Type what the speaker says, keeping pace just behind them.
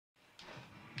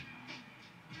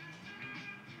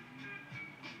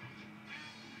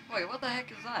Wait, what the heck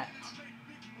is that?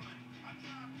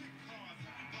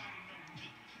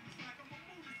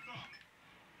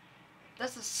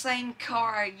 That's the same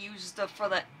car I used for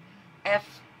the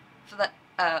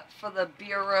for the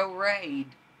Bureau raid.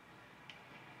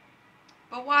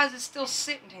 But why is it still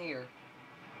sitting here?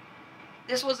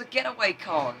 This was a getaway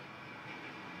car.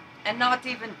 And not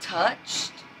even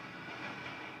touched?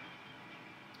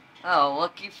 Oh,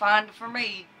 lucky find for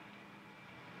me.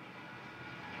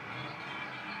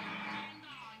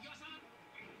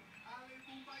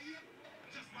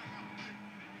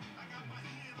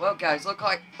 Well, guys,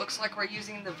 looks like we're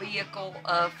using the vehicle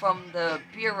from the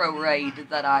Bureau raid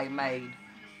that I made.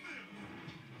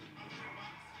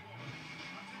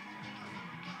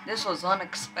 This was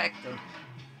unexpected.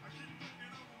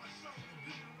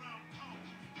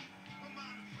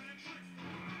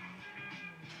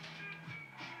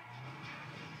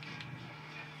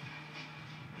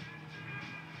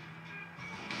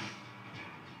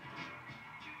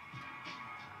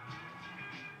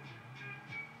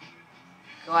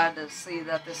 Glad to see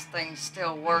that this thing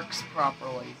still works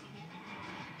properly.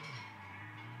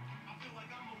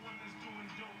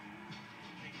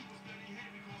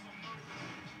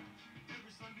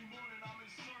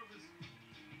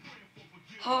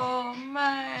 Oh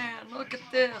man, look at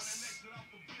this.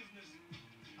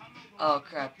 Oh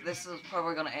crap, this is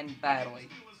probably gonna end badly.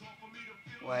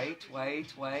 Wait.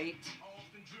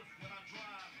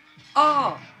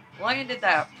 Oh, landed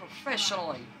that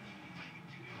professionally.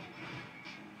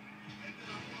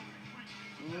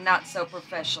 Not so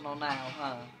professional now,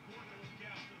 huh?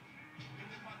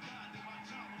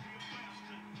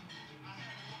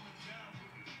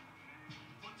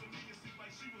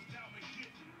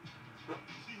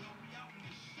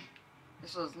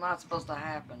 This was not supposed to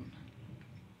happen.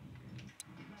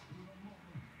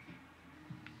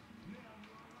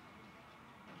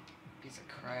 Piece of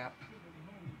crap.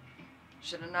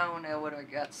 Should have known I would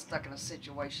have got stuck in a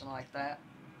situation like that.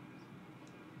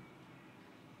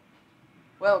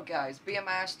 Well, guys, be a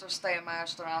master, stay a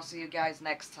master, and I'll see you guys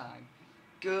next time.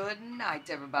 Good night,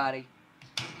 everybody.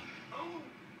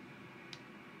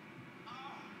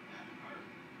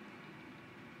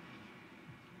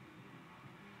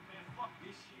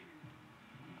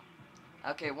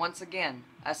 Okay, once again,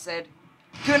 I said,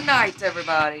 good night,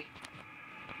 everybody.